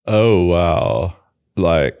Oh, wow.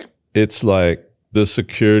 Like, it's like the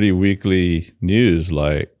Security Weekly news,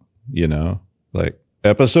 like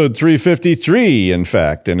episode 353, in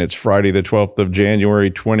fact, and it's Friday the 12th of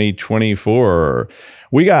January, 2024.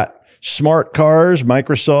 We got smart cars,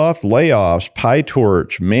 Microsoft, layoffs,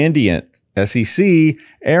 PyTorch, Mandiant, SEC,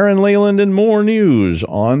 Aaran, Leyland, and more news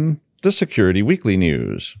on the Security Weekly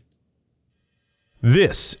news.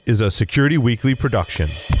 This is a Security Weekly production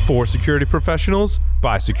for security professionals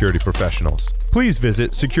by security professionals. Please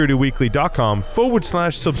visit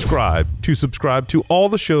securityweekly.com/subscribe to subscribe to all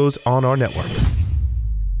the shows on our network.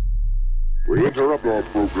 We interrupt our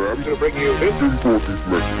program to bring you this important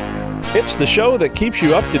message. It's the show that keeps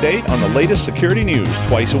you up to date on the latest security news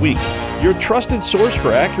twice a week. Your trusted source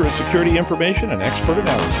for accurate security information and expert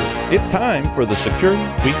analysis. It's time for the Security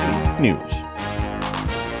Weekly news.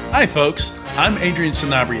 Hi, folks. I'm Adrian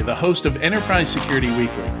Sanabria, the host of Enterprise Security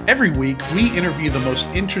Weekly. Every week, we interview the most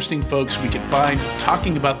interesting folks we can find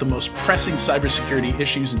talking about the most pressing cybersecurity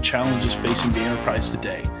issues and challenges facing the enterprise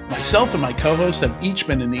today. Myself and my co-hosts have each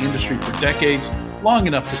been in the industry for decades, long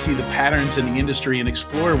enough to see the patterns in the industry and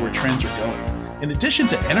explore where trends are going. In addition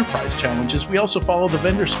to enterprise challenges, we also follow the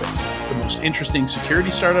vendor space, the most interesting security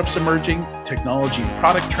startups emerging, technology and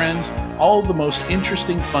product trends, all of the most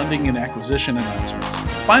interesting funding and acquisition announcements.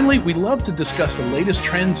 Finally, we love to discuss the latest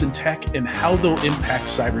trends in tech and how they'll impact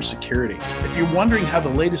cybersecurity. If you're wondering how the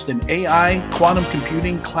latest in AI, quantum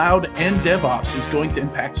computing, cloud, and DevOps is going to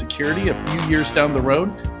impact security a few years down the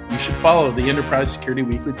road, you should follow the Enterprise Security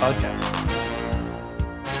Weekly podcast.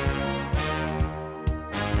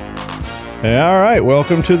 All right,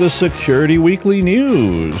 welcome to the Security Weekly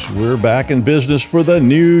News. We're back in business for the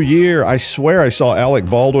new year. I swear I saw Alec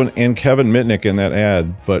Baldwin and Kevin Mitnick in that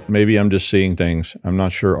ad, but maybe I'm just seeing things. I'm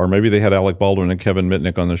not sure. Or maybe they had Alec Baldwin and Kevin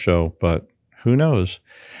Mitnick on the show, but who knows?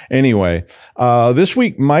 Anyway, this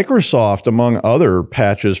week, Microsoft, among other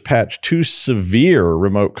patches, patched 2 severe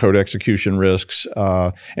remote code execution risks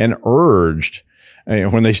and urged,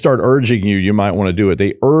 when they start urging you, you might want to do it.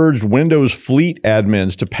 They urged Windows Fleet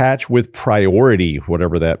admins to patch with priority,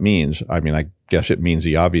 whatever that means. I mean, I guess it means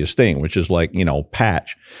the obvious thing, which is like,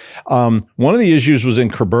 patch. One of the issues was in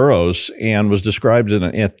Kerberos and was described as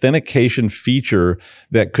an authentication feature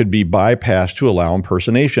that could be bypassed to allow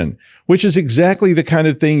impersonation, which is exactly the kind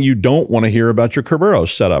of thing you don't want to hear about your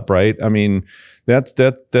Kerberos setup, right? I mean, that's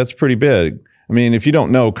pretty big. I mean, if you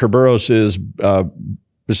don't know, Kerberos is,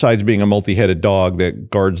 besides being a multi-headed dog that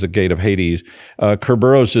guards the gate of Hades,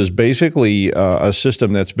 Kerberos is basically a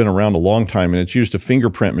system that's been around a long time, and it's used to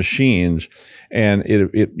fingerprint machines, and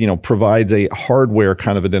it provides a hardware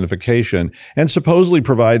kind of identification and supposedly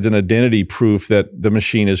provides an identity proof that the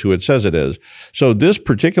machine is who it says it is. So this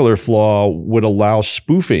particular flaw would allow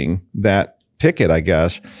spoofing that ticket, I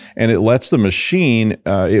guess, and it lets the machine,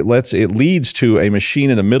 it leads to a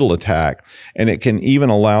machine in the middle attack, and it can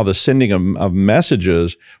even allow the sending of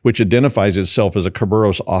messages which identifies itself as a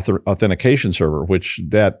Kerberos authentication server, which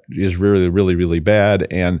that is really, really, really bad.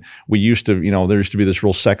 And we used to, there used to be this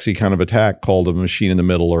real sexy kind of attack called a machine in the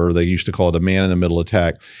middle, or they used to call it a man in the middle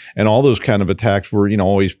attack. And all those kind of attacks were,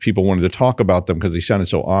 always people wanted to talk about them because they sounded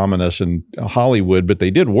so ominous and Hollywood, but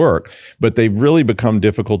they did work, but they've really become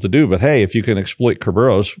difficult to do. But hey, if you can exploit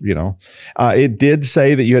Kerberos, it did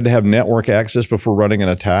say that you had to have network access before running an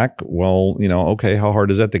attack. Well, okay, how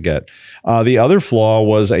hard is that to get? The other flaw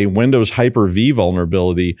was a Windows Hyper-V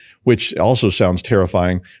vulnerability, which also sounds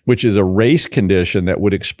terrifying, which is a race condition that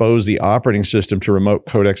would expose the operating system to remote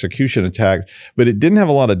code execution attack. But it didn't have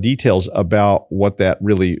a lot of details about what that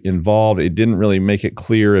really involved. It didn't really make it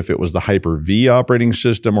clear if it was the Hyper-V operating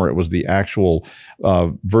system or it was the actual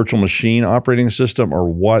virtual machine operating system, or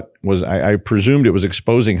what was, I presumed it was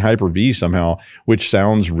exposing Hyper-V somehow, which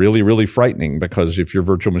sounds really, really frightening, because if your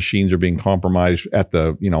virtual machines are being compromised at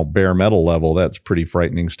the, bare metal level, that's pretty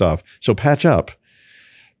frightening stuff. So patch up.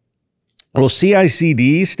 Well,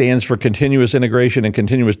 CI/CD stands for continuous integration and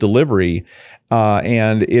continuous delivery,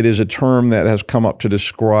 and it is a term that has come up to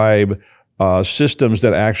describe systems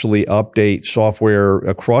that actually update software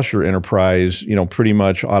across your enterprise, pretty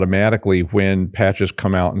much automatically when patches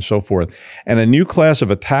come out and so forth. And a new class of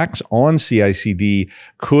attacks on CI/CD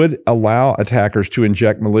could allow attackers to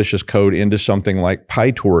inject malicious code into something like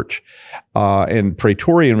PyTorch. And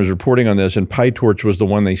Praetorian was reporting on this, and PyTorch was the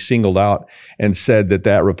one they singled out and said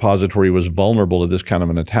that repository was vulnerable to this kind of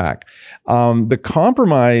an attack. The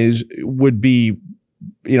compromise would be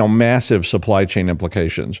massive supply chain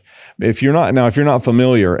implications. If you're not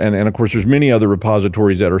familiar, and of course there's many other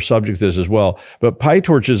repositories that are subject to this as well, but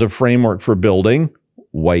PyTorch is a framework for building,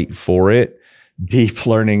 wait for it, deep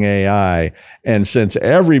learning AI. And since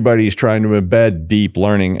everybody's trying to embed deep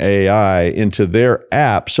learning AI into their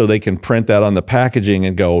app so they can print that on the packaging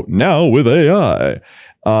and go, now with AI,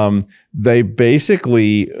 they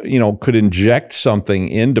basically, could inject something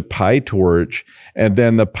into PyTorch, and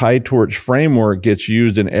then the PyTorch framework gets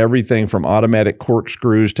used in everything from automatic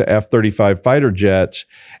corkscrews to F-35 fighter jets.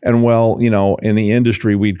 And in the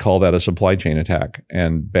industry, we'd call that a supply chain attack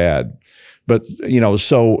and bad. But,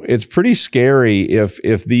 so it's pretty scary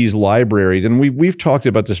if these libraries, and we've talked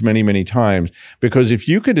about this many, many times, because if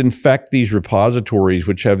you could infect these repositories,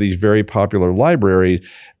 which have these very popular libraries,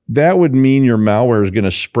 that would mean your malware is going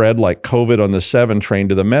to spread like COVID on the 7 train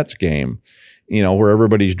to the Mets game, where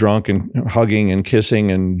everybody's drunk and hugging and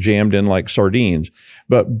kissing and jammed in like sardines.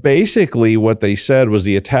 But basically what they said was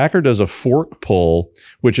the attacker does a fork pull,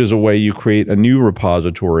 which is a way you create a new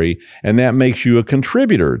repository, and that makes you a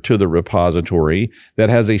contributor to the repository that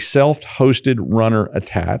has a self-hosted runner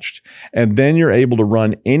attached. And then you're able to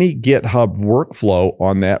run any GitHub workflow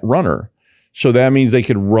on that runner. So that means they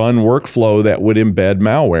could run workflow that would embed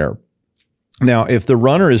malware. Now, if the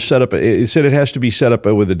runner is set up, it said it has to be set up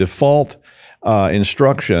with the default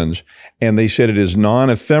instructions, and they said it is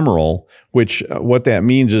non-ephemeral, which what that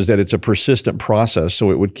means is that it's a persistent process,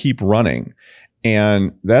 so it would keep running.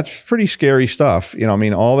 And that's pretty scary stuff.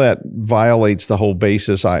 All that violates the whole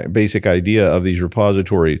basic idea of these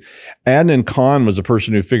repositories. Adnan Khan was the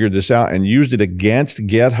person who figured this out and used it against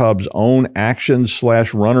GitHub's own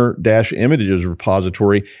actions/runner-images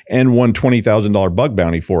repository and won $20,000 bug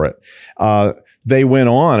bounty for it. They went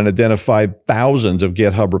on and identified thousands of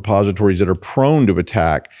GitHub repositories that are prone to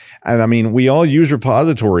attack. And we all use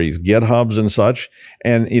repositories, GitHubs and such.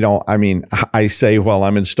 And, I say while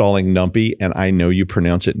I'm installing NumPy, and I know you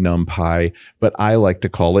pronounce it NumPy, but I like to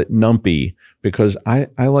call it NumPy because I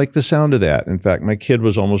like the sound of that. In fact, my kid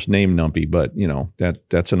was almost named NumPy, but,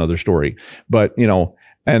 that's another story. But,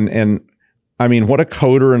 what a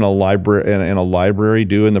coder and a library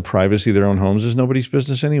do in the privacy of their own homes is nobody's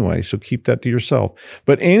business anyway. So keep that to yourself.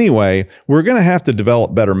 But anyway, we're going to have to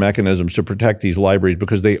develop better mechanisms to protect these libraries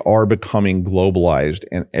because they are becoming globalized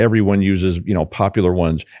and everyone uses, popular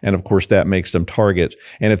ones. And of course, that makes them targets.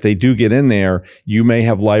 And if they do get in there, you may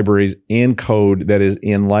have libraries in code that is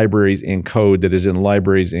in libraries in code that is in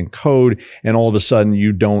libraries in code. And all of a sudden,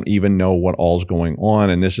 you don't even know what all's going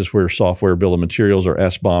on. And this is where software bill of materials or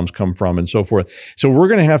SBOMs come from and so forth. So we're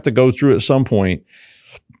going to have to go through at some point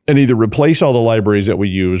and either replace all the libraries that we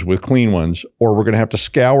use with clean ones, or we're going to have to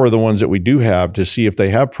scour the ones that we do have to see if they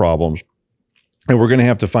have problems. And we're going to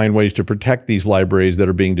have to find ways to protect these libraries that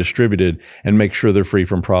are being distributed and make sure they're free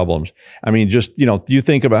from problems. You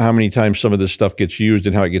think about how many times some of this stuff gets used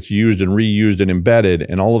and how it gets used and reused and embedded,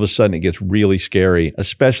 and all of a sudden it gets really scary,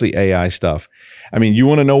 especially AI stuff. You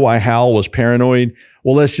want to know why Hal was paranoid?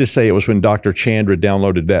 Well, let's just say it was when Dr. Chandra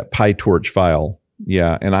downloaded that PyTorch file.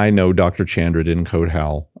 Yeah, and I know Dr. Chandra didn't code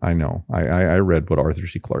Hal. I know. I read what Arthur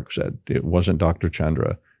C. Clarke said. It wasn't Dr.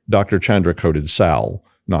 Chandra. Dr. Chandra coded Sal,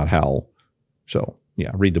 not Hal. So,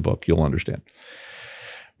 yeah, read the book. You'll understand.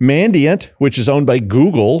 Mandiant, which is owned by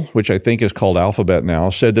Google, which I think is called Alphabet now,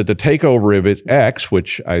 said that the takeover of its X,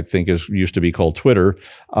 which I think used to be called Twitter,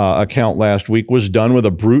 account last week was done with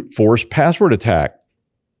a brute force password attack.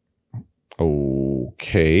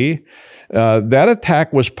 Okay. That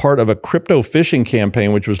attack was part of a crypto phishing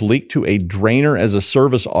campaign, which was leaked to a drainer as a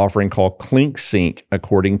service offering called ClinkSync,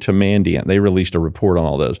 according to Mandiant. They released a report on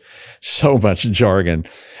all those. So much jargon.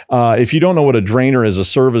 If you don't know what a drainer as a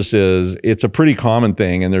service is, it's a pretty common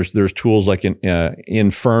thing. And there's tools like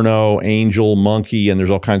Inferno, Angel, Monkey, and there's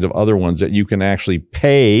all kinds of other ones that you can actually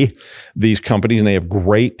pay these companies, and they have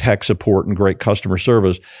great tech support and great customer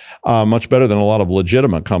service, much better than a lot of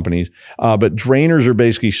legitimate companies. But drainers are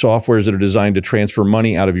basically softwares that are designed to transfer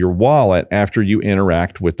money out of your wallet after you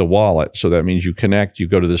interact with the wallet. So that means you connect, you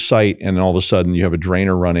go to the site, and all of a sudden you have a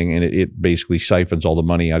drainer running, and it basically siphons all the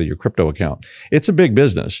money out of your crypto account. It's a big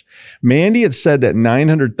business. Mandiant said that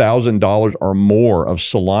 $900,000 or more of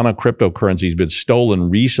Solana cryptocurrency has been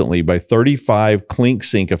stolen recently by 35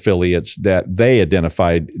 ClinkSync affiliates that they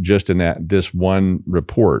identified just in this one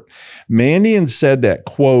report. Mandiant said that,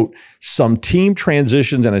 quote, some team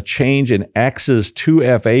transitions and a change in X's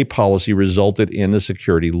 2FA policy resulted in the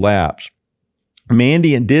security lapse.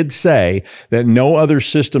 Mandiant did say that no other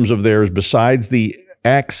systems of theirs besides the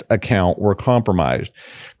X account were compromised.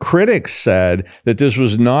 Critics said that this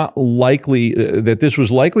was not likely, that this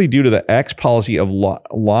was likely due to the X policy of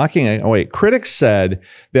locking. Critics said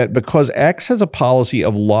that because X has a policy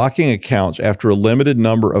of locking accounts after a limited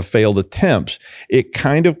number of failed attempts, it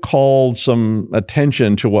kind of called some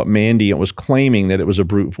attention to what Mandiant was claiming, that it was a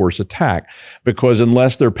brute force attack, because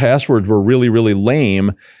unless their passwords were really, really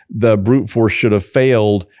lame, the brute force should have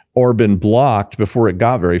failed or been blocked before it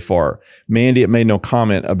got very far. Mandiant made no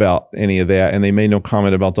comment about any of that, and they made no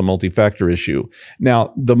comment about the multi-factor issue.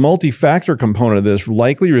 Now, the multi-factor component of this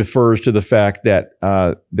likely refers to the fact that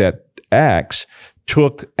that X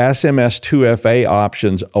took SMS 2FA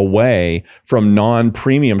options away from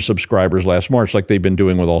non-premium subscribers last March, like they've been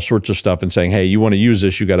doing with all sorts of stuff, and saying, hey, you want to use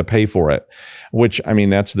this, you got to pay for it, which, I mean,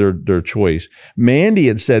 that's their choice.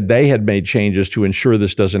 Mandiant said they had made changes to ensure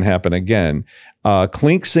this doesn't happen again.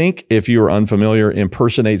 ClinkSync, if you are unfamiliar,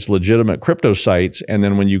 impersonates legitimate crypto sites. And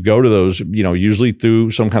then when you go to those, usually through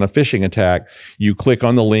some kind of phishing attack, you click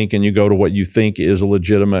on the link and you go to what you think is a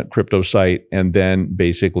legitimate crypto site. And then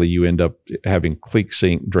basically you end up having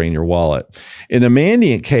ClinkSync drain your wallet. In the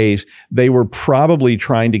Mandiant case, they were probably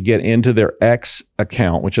trying to get into their X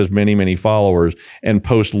account, which has many, many followers, and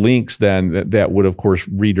post links then that would, of course,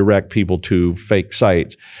 redirect people to fake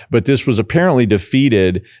sites. But this was apparently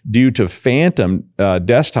defeated due to Phantom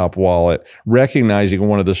desktop wallet recognizing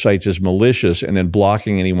one of the sites as malicious and then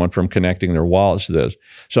blocking anyone from connecting their wallets to this.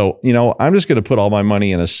 So, I'm just going to put all my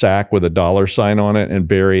money in a sack with a $sign on it and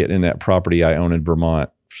bury it in that property I own in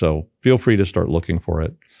Vermont. So feel free to start looking for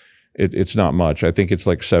it. It's not much. I think it's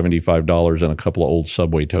like $75 and a couple of old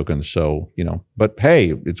Subway tokens. So, but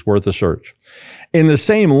hey, it's worth a search. In the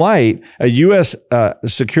same light, a U.S.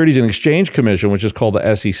 Securities and Exchange Commission, which is called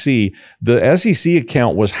the SEC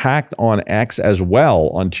account was hacked on X as well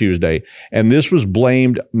on Tuesday. And this was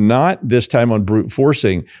blamed not this time on brute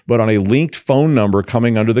forcing, but on a linked phone number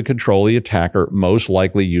coming under the control of the attacker, most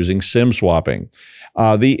likely using SIM swapping.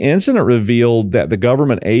 The incident revealed that the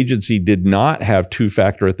government agency did not have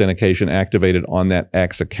two-factor authentication activated on that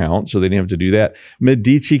X account, so they didn't have to do that.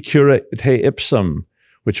 Medici cura te ipsum,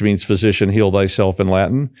 which means physician, heal thyself in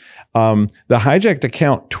Latin. The hijacked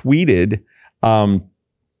account tweeted,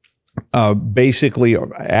 basically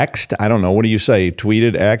X'd, I don't know, what do you say?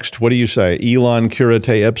 Tweeted, X'd, what do you say? Elon curate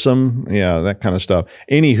ipsum? Yeah, that kind of stuff.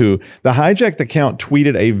 Anywho, the hijacked account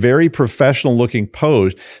tweeted a very professional looking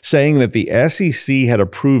post saying that the SEC had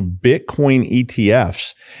approved Bitcoin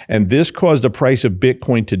ETFs, and this caused the price of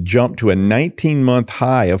Bitcoin to jump to a 19-month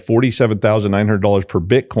high of $47,900 per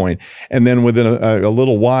Bitcoin, and then within a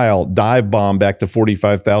little while, dive bomb back to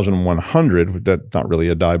 $45,100. That's not really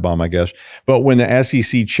a dive bomb, I guess. But when the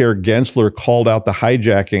SEC chair Gensler called out the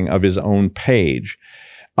hijacking of his own page.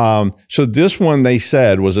 So this one, they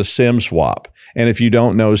said, was a SIM swap. And if you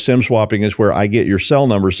don't know, SIM swapping is where I get your cell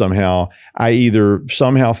number somehow. I either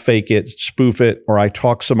somehow fake it, spoof it, or I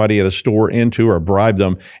talk somebody at a store into or bribe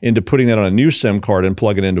them into putting it on a new SIM card and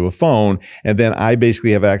plug it into a phone. And then I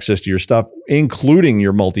basically have access to your stuff, including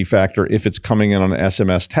your multi-factor if it's coming in on an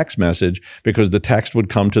SMS text message, because the text would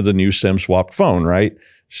come to the new SIM swapped phone, right?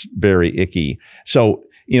 It's very icky. So,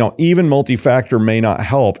 even multi-factor may not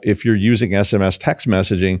help if you're using SMS text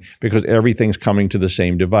messaging, because everything's coming to the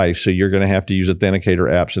same device. So you're going to have to use authenticator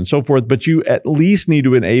apps and so forth, but you at least need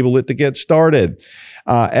to enable it to get started.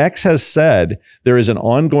 X has said there is an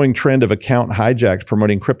ongoing trend of account hijacks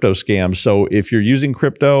promoting crypto scams. So if you're using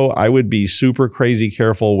crypto, I would be super crazy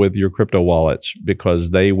careful with your crypto wallets,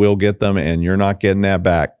 because they will get them and you're not getting that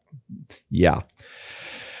back. Yeah.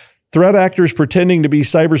 Threat actors pretending to be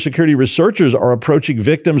cybersecurity researchers are approaching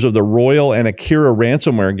victims of the Royal and Akira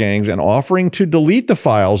ransomware gangs and offering to delete the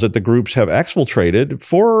files that the groups have exfiltrated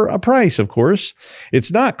for a price, of course.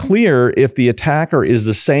 It's not clear if the attacker is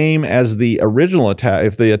the same as the original attack.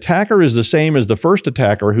 If the attacker is the same as the first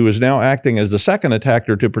attacker, who is now acting as the second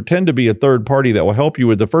attacker to pretend to be a third party that will help you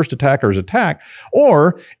with the first attacker's attack,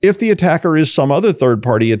 or if the attacker is some other third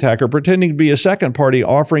party attacker pretending to be a second party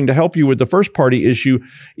offering to help you with the first party issue.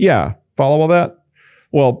 Yeah. Follow all that?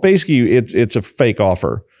 Well, basically, it's a fake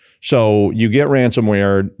offer. So you get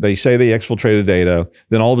ransomware. They say they exfiltrated data.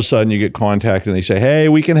 Then all of a sudden you get contacted and they say, hey,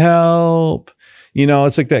 we can help.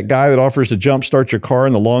 It's like that guy that offers to jumpstart your car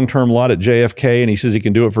in the long-term lot at JFK, and he says he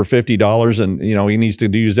can do it for $50, and he needs to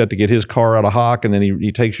use that to get his car out of hock, and then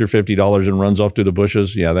he takes your $50 and runs off through the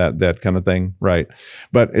bushes. Yeah, that kind of thing, right?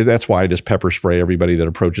 But that's why I just pepper spray everybody that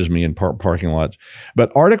approaches me in parking lots.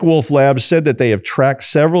 But Arctic Wolf Labs said that they have tracked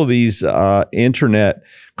several of these internet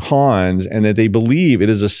cons, and that they believe it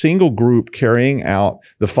is a single group carrying out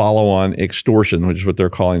the follow-on extortion, which is what they're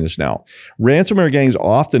calling this now. Ransomware gangs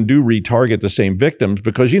often do retarget the same victims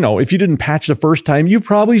because, if you didn't patch the first time, you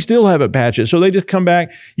probably still haven't patched it. So they just come back,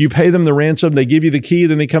 you pay them the ransom, they give you the key,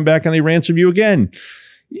 then they come back and they ransom you again.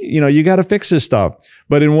 You got to fix this stuff.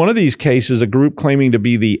 But in one of these cases, a group claiming to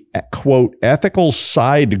be the, quote, ethical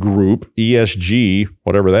side group, ESG,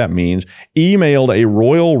 whatever that means, emailed a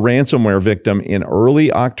royal ransomware victim in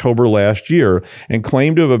early October last year and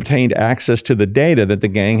claimed to have obtained access to the data that the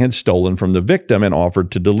gang had stolen from the victim and offered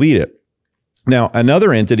to delete it. Now,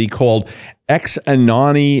 another entity called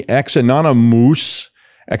Exanonymous,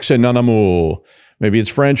 maybe it's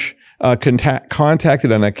French,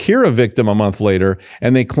 contacted an Akira victim a month later,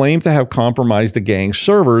 and they claimed to have compromised the gang's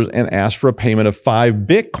servers and asked for a payment of 5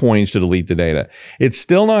 Bitcoins to delete the data. It's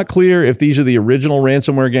still not clear if these are the original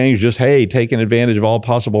ransomware gangs just, taking advantage of all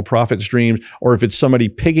possible profit streams, or if it's somebody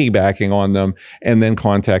piggybacking on them and then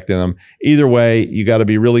contacting them. Either way, you got to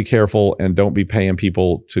be really careful and don't be paying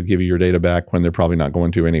people to give you your data back when they're probably not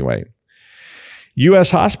going to anyway.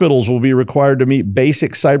 U.S. hospitals will be required to meet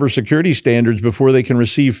basic cybersecurity standards before they can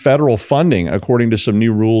receive federal funding, according to some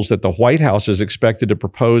new rules that the White House is expected to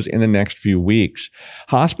propose in the next few weeks.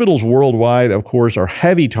 Hospitals worldwide, of course, are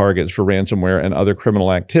heavy targets for ransomware and other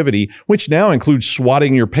criminal activity, which now includes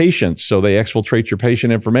swatting your patients. So they exfiltrate your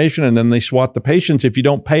patient information and then they swat the patients if you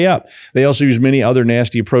don't pay up. They also use many other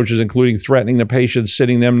nasty approaches, including threatening the patients,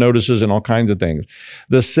 sending them notices, and all kinds of things.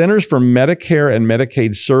 The Centers for Medicare and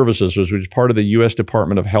Medicaid Services, which is part of the U.S.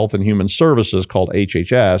 Department of Health and Human Services, called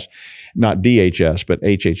HHS, not DHS, but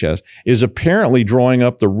HHS, is apparently drawing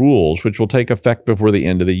up the rules, which will take effect before the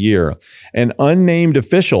end of the year. An unnamed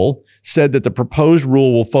official said that the proposed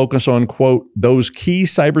rule will focus on, quote, those key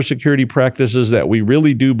cybersecurity practices that we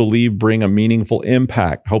really do believe bring a meaningful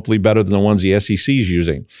impact, hopefully better than the ones the SEC is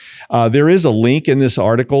using. There is a link in this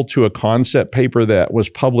article to a concept paper that was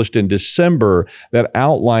published in December that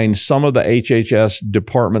outlines some of the HHS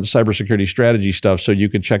department cybersecurity strategy stuff, so you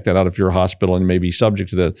can check that out if you're a hospital and may be subject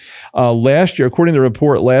to this. Last year, according to the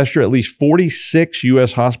report, at least 46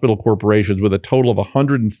 U.S. hospital corporations with a total of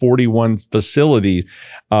 141 facilities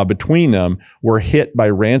between them were hit by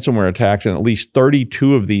ransomware attacks, and at least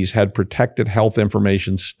 32 of these had protected health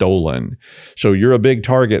information stolen. So you're a big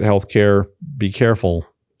target, healthcare. Be careful.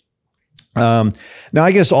 Now,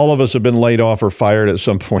 I guess all of us have been laid off or fired at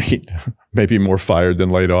some point. Maybe more fired than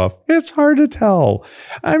laid off. It's hard to tell.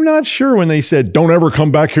 I'm not sure when they said, don't ever come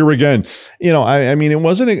back here again. I mean, it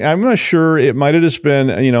wasn't, I'm not sure. It might have just been,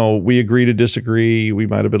 we agree to disagree. We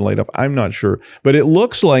might have been laid off. I'm not sure. But it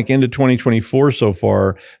looks like into 2024 so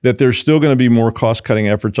far that there's still going to be more cost-cutting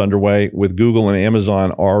efforts underway, with Google and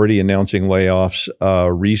Amazon already announcing layoffs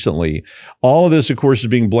recently. All of this, of course, is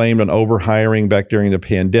being blamed on overhiring back during the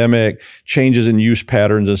pandemic, changes in use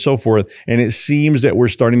patterns, and so forth. And it seems that we're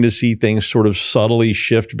starting to see things sort of subtly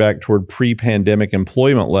shift back toward pre-pandemic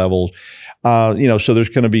employment levels. So there's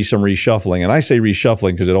going to be some reshuffling. And I say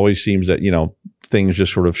reshuffling because it always seems that, things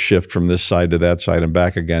just sort of shift from this side to that side and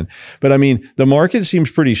back again. But I mean, the market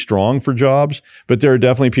seems pretty strong for jobs, but there are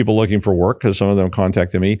definitely people looking for work, because some of them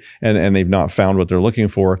contacted me and they've not found what they're looking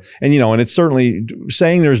for. And, and it's certainly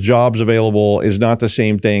saying there's jobs available is not the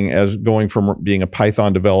same thing as going from being a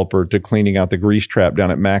Python developer to cleaning out the grease trap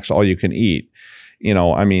down at Max All You Can Eat.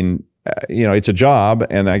 It's a job,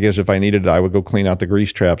 and I guess if I needed it, I would go clean out the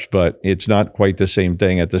grease traps, but it's not quite the same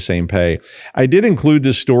thing at the same pay. I did include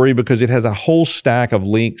this story because it has a whole stack of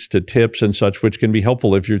links to tips and such, which can be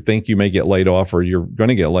helpful if you think you may get laid off or you're going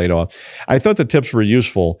to get laid off. I thought the tips were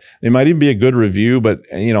useful. They might even be a good review, but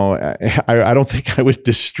I don't think I would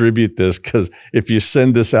distribute this, because if you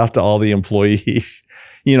send this out to all the employees,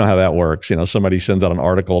 you know how that works. Somebody sends out an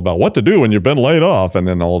article about what to do when you've been laid off, and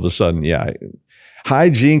then all of a sudden,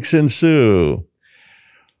 hijinks ensue.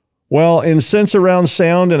 Well, in sense around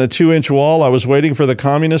sound and a 2-inch wall, I was waiting for the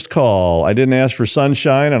communist call. I didn't ask for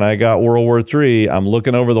sunshine, and I got World War III. I'm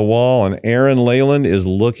looking over the wall, and Aaran Leyland is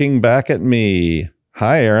looking back at me.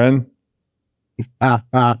 Hi, Aaran.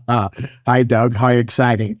 Hi, Doug. How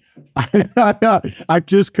exciting. I'm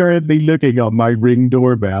just currently looking at my Ring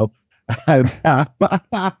doorbell.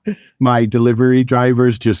 My delivery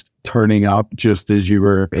driver's just turning up just as you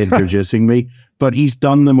were introducing me, but he's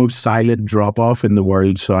done the most silent drop-off in the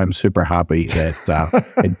world, so I'm super happy that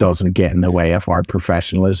it doesn't get in the way of our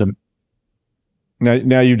professionalism.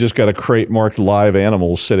 Now you've just got a crate marked live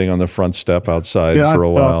animals sitting on the front step outside for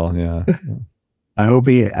a while. Yeah. I hope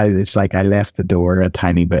it's like I left the door a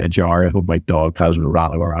tiny bit ajar. I hope my dog hasn't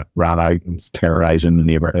ran out and is terrorizing the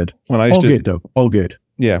neighborhood. Good, though. All good.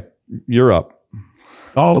 Yeah. You're up.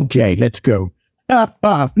 Okay, let's go.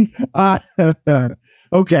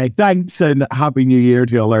 Okay, thanks, and Happy New Year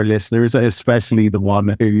to all our listeners, especially the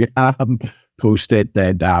one who posted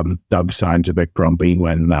that Doug sounds a bit grumpy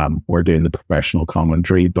when we're doing the professional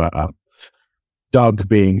commentary, but Doug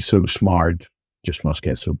being so smart just must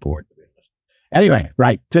get so bored. Anyway,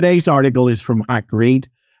 right. Today's article is from HackRead,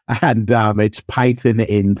 and it's Python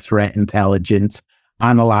in Threat Intelligence,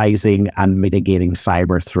 Analyzing and Mitigating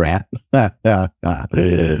Cyber Threat.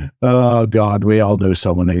 Oh, God, we all know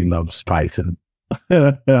someone who loves Python.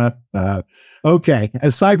 Okay,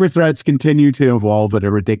 as cyber threats continue to evolve at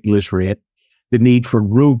a ridiculous rate, the need for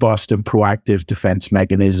robust and proactive defense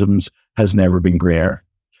mechanisms has never been greater.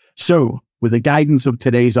 So, with the guidance of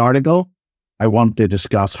today's article, I want to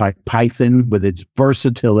discuss how Python, with its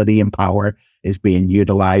versatility and power, is being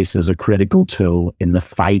utilized as a critical tool in the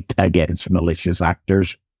fight against malicious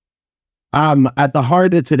actors. At the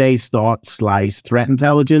heart of today's thoughts lies threat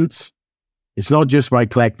intelligence. It's not just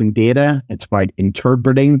about collecting data, it's about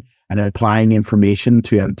interpreting and applying information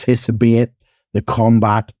to anticipate the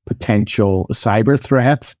combat potential cyber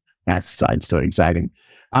threats. That sounds so exciting.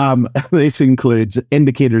 This includes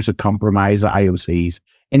indicators of compromise, IOCs,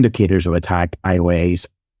 indicators of attack, IOAs,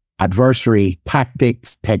 adversary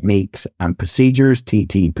tactics, techniques, and procedures,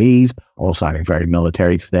 TTPs, all sounding very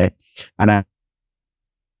military today, and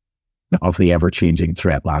of the ever-changing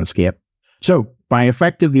threat landscape. So, by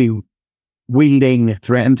effectively wielding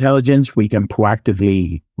threat intelligence, we can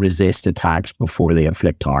proactively resist attacks before they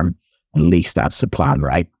inflict harm. At least that's the plan,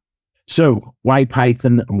 right? So, why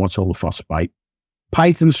Python and what's all the fuss about?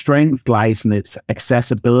 Python's strength lies in its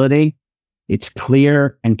accessibility, its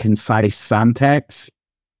clear and concise syntax.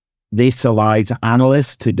 This allows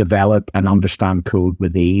analysts to develop and understand code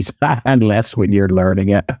with ease, unless when you're learning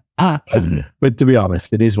it. But to be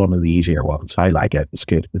honest, it is one of the easier ones. I like it. It's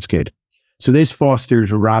good. It's good. So this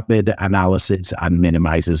fosters rapid analysis and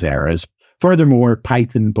minimizes errors. Furthermore,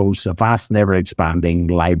 Python boasts a vast and ever-expanding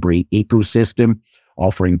library ecosystem,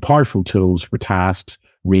 offering powerful tools for tasks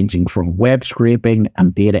ranging from web scraping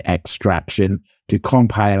and data extraction to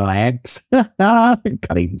complex, I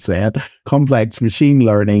can't even say it, complex machine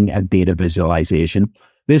learning and data visualization.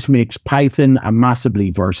 This makes Python a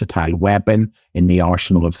massively versatile weapon in the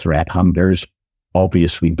arsenal of threat hunters.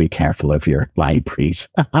 Obviously, be careful of your libraries.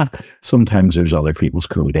 Sometimes there's other people's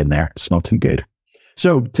code in there. It's not too good.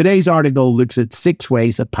 So today's article looks at 6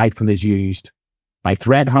 ways that Python is used by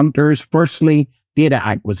threat hunters. Firstly, data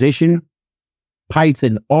acquisition.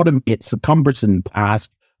 Python automates the cumbersome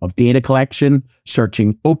task of data collection,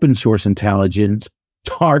 searching open source intelligence,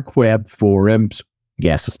 dark web forums.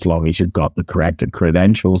 Yes, as long as you've got the correct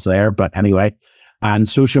credentials there. But anyway, and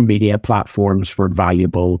social media platforms for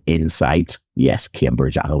valuable insights. Yes,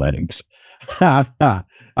 Cambridge Analytics.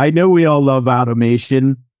 I know we all love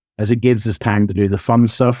automation as it gives us time to do the fun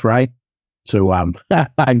stuff, right? So I'm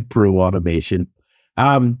pro automation.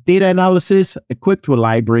 Data analysis equipped with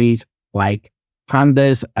libraries like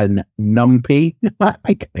Pandas and NumPy.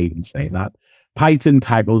 I can't even say that. Python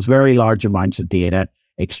tackles very large amounts of data,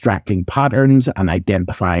 extracting patterns and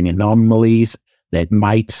identifying anomalies that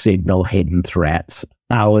might signal hidden threats.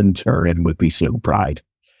 Alan Turing would be so proud.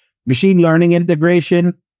 Machine learning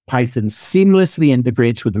integration. Python seamlessly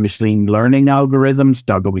integrates with the machine learning algorithms.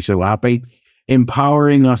 Doug will be so happy.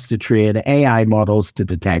 Empowering us to train AI models to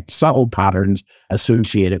detect subtle patterns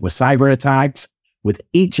associated with cyber attacks. With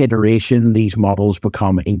each iteration, these models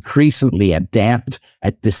become increasingly adept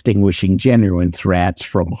at distinguishing genuine threats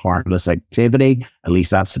from harmless activity. At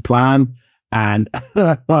least that's the plan. And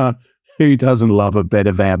who doesn't love a bit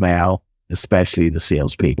of ML, especially the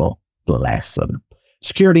salespeople? Bless them.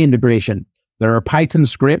 Security integration. There are Python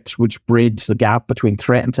scripts which bridge the gap between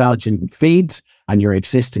threat intelligence feeds and your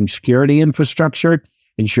existing security infrastructure,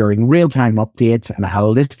 ensuring real-time updates and a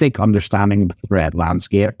holistic understanding of the threat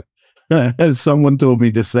landscape. As someone told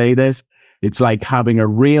me to say this, it's like having a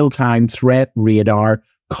real-time threat radar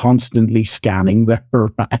constantly scanning the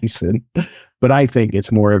horizon. But I think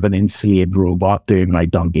it's more of an enslaved robot doing my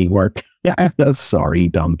donkey work. Sorry,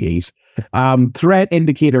 donkeys. Threat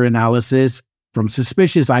indicator analysis. From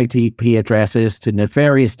suspicious IP addresses to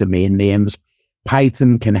nefarious domain names,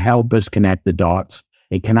 Python can help us connect the dots.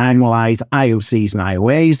 It can analyze IOCs and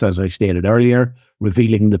IOAs, as I stated earlier,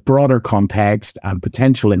 revealing the broader context and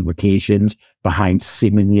potential implications behind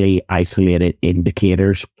seemingly isolated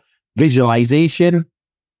indicators. Visualization,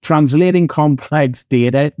 translating complex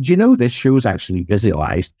data. Do you know this show's actually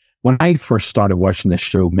visualized? When I first started watching this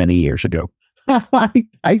show many years ago, I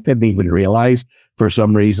didn't even realize for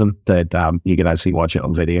some reason that you can actually watch it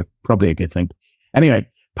on video. Probably a good thing. Anyway,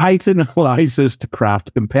 Python allows us to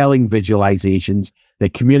craft compelling visualizations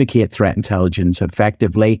that communicate threat intelligence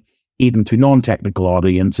effectively, even to non-technical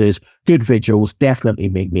audiences. Good visuals definitely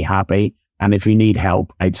make me happy, And if you need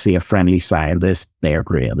help, I'd say a friendly scientist, they're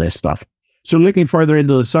great at this stuff. So looking further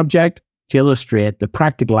into the subject, to illustrate the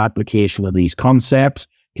practical application of these concepts,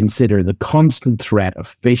 consider the constant threat of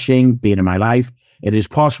phishing being in my life. It is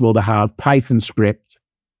possible to have Python scripts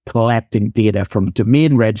collecting data from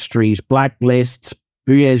domain registries, blacklists,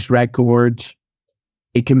 whois records.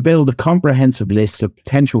 It can build a comprehensive list of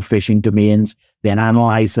potential phishing domains, then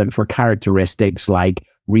analyze them for characteristics like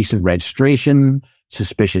recent registration,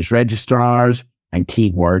 suspicious registrars, and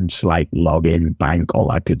keywords like login, bank, all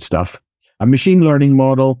that good stuff. A machine learning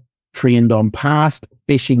model trained on past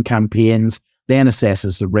phishing campaigns then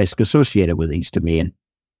assesses the risk associated with each domain.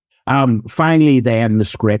 Finally, then the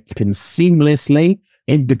script can seamlessly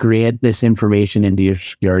integrate this information into your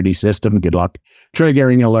security system. Good luck.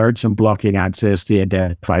 Triggering alerts and blocking access to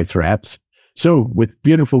identify threats. So with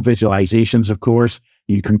beautiful visualizations, of course,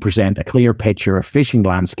 you can present a clear picture of phishing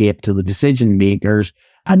landscape to the decision makers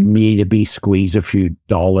and maybe squeeze a few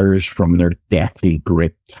dollars from their deathly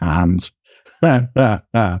gripped hands.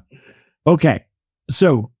 Okay,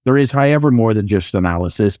 so there is, however, more than just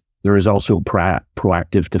analysis. There is also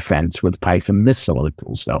proactive defense with Python. This is some of the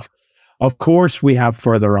cool stuff. Of course, we have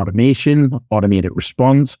further automation, automated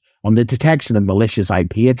response on the detection of malicious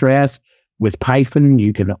IP address. With Python,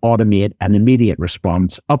 you can automate an immediate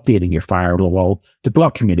response, updating your firewall to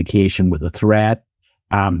block communication with a threat.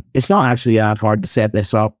 It's not actually that hard to set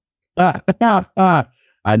this up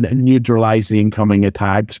and neutralize the incoming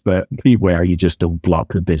attacks, but beware, you just don't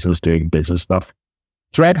block the business doing business stuff.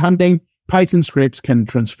 Threat hunting, Python scripts can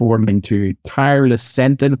transform into tireless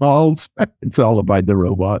sentinels. It's all about the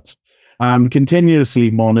robots.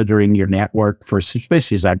 Continuously monitoring your network for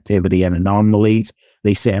suspicious activity and anomalies.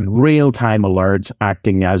 They send real-time alerts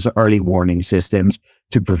acting as early warning systems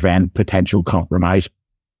to prevent potential compromise.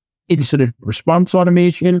 Incident response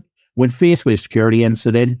automation. When faced with a security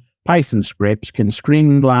incident, Python scripts can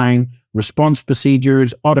streamline response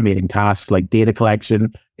procedures, automating tasks like data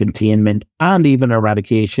collection, containment, and even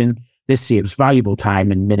eradication. This saves valuable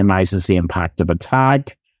time and minimizes the impact of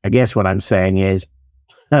attack. I guess what I'm saying is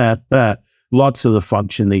lots of the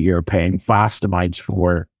function that you're paying vast amounts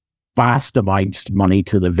of money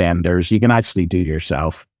to the vendors, you can actually do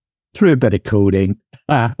yourself through a bit of coding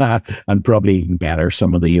and probably even better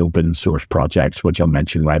some of the open source projects, which I'll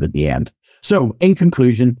mention right at the end. So in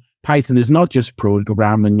conclusion, Python is not just a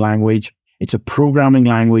programming language. It's a programming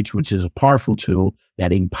language, which is a powerful tool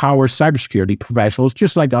that empowers cybersecurity professionals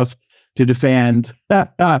just like us to defend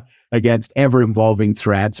against ever-evolving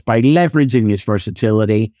threats by leveraging its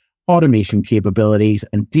versatility, automation capabilities,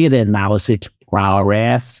 and data analysis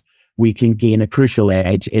prowess. We can gain a crucial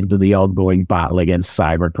edge into the ongoing battle against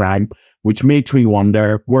cybercrime, which makes me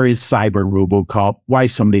wonder, where is Cyber RoboCop? Why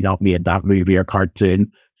somebody not made that movie or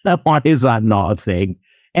cartoon? Why is that not a thing?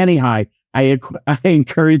 Anyhow, I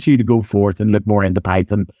encourage you to go forth and look more into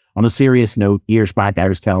Python. On a serious note, years back, I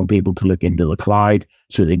was telling people to look into the cloud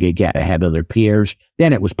so they could get ahead of their peers.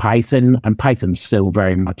 Then it was Python, and Python still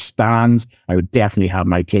very much stands. I would definitely have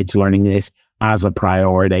my kids learning this as a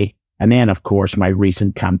priority. And then, of course, my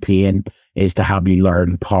recent campaign is to have you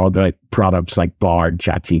learn products like Bard,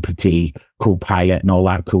 ChatGPT, Copilot, and all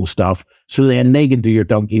that cool stuff. So then they can do your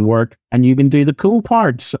donkey work and you can do the cool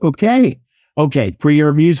parts. Okay, for your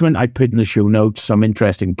amusement, I put in the show notes some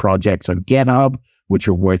interesting projects on GitHub, which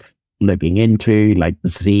are worth looking into, like the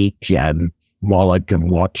Zeek and Moloch and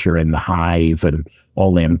Watcher and the Hive and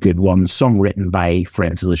all them good ones, some written by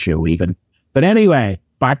friends of the show even. But anyway,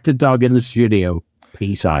 back to Doug in the studio.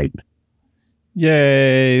 Peace out.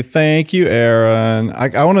 Yay. Thank you, Aaron.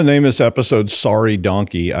 I want to name this episode Sorry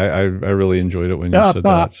Donkey. I really enjoyed it when you said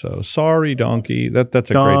that. So Sorry Donkey.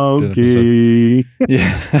 That's a Donkey. Great episode.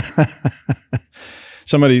 Yeah.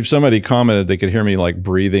 Somebody commented they could hear me like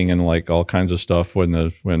breathing and like all kinds of stuff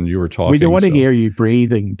when you were talking. We don't want to hear you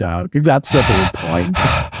breathing, Doug. That's the whole point.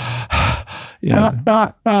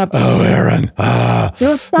 Yeah. Oh, Aaron.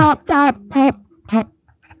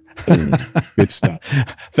 Good stuff.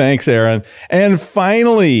 Thanks, Aaron. And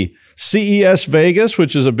finally, CES Vegas,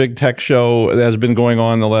 which is a big tech show that has been going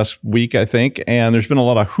on the last week, I think. And there's been a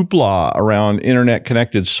lot of hoopla around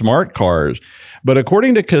internet-connected smart cars. But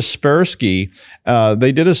according to Kaspersky,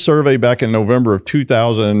 they did a survey back in November of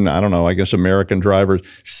 2000, I guess American drivers.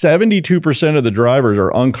 72% of the drivers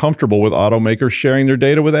are uncomfortable with automakers sharing their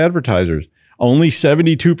data with advertisers. Only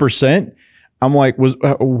 72%? I'm like,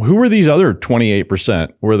 who were these other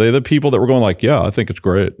 28%? Were they the people that were going like, yeah, I think it's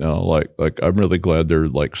great. Like I'm really glad they're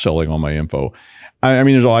like selling all my info. I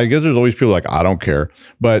mean, I guess there's always people like, I don't care.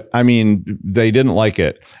 But I mean, they didn't like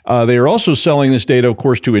it. They are also selling this data, of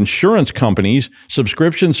course, to insurance companies,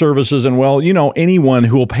 subscription services, and anyone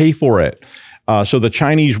who will pay for it. So the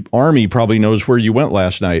Chinese army probably knows where you went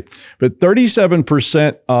last night. But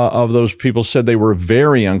 37% of those people said they were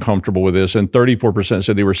very uncomfortable with this, and 34%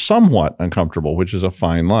 said they were somewhat uncomfortable, which is a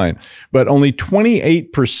fine line. But only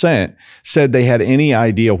 28% said they had any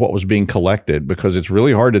idea what was being collected, because it's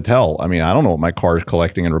really hard to tell. I mean, I don't know what my car is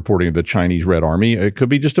collecting and reporting to the Chinese Red Army. It could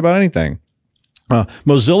be just about anything.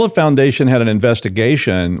 Mozilla Foundation had an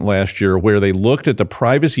investigation last year where they looked at the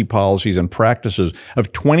privacy policies and practices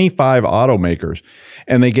of 25 automakers,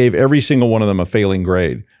 and they gave every single one of them a failing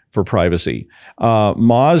grade for privacy.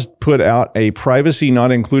 Moz put out a privacy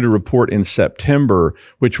not included report in September,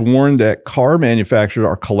 which warned that car manufacturers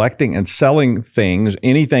are collecting and selling things,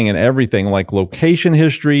 anything and everything, like location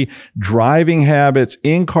history, driving habits,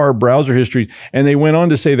 in-car browser history. And they went on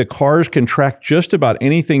to say the cars can track just about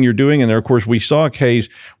anything you're doing. And there, of course, we saw a case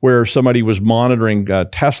where somebody was monitoring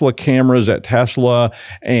Tesla cameras at Tesla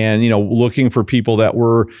and, looking for people that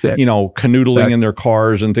were, canoodling in their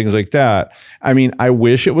cars and things like that. I mean, I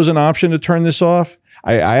wish it was an option to turn this off.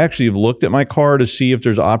 I actually have looked at my car to see if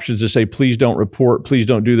there's options to say, please don't report, please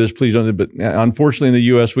don't do this, please don't. But unfortunately, in the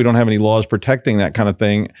U.S., we don't have any laws protecting that kind of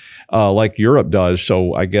thing like Europe does.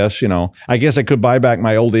 So I guess, I could buy back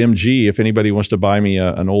my old MG. If anybody wants to buy me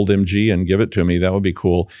an old MG and give it to me, that would be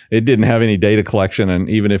cool. It didn't have any data collection. And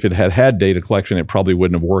even if it had data collection, it probably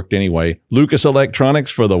wouldn't have worked anyway. Lucas Electronics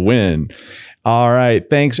for the win. All right.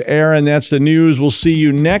 Thanks, Aaron. That's the news. We'll see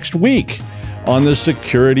you next week on the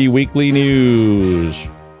Security Weekly News.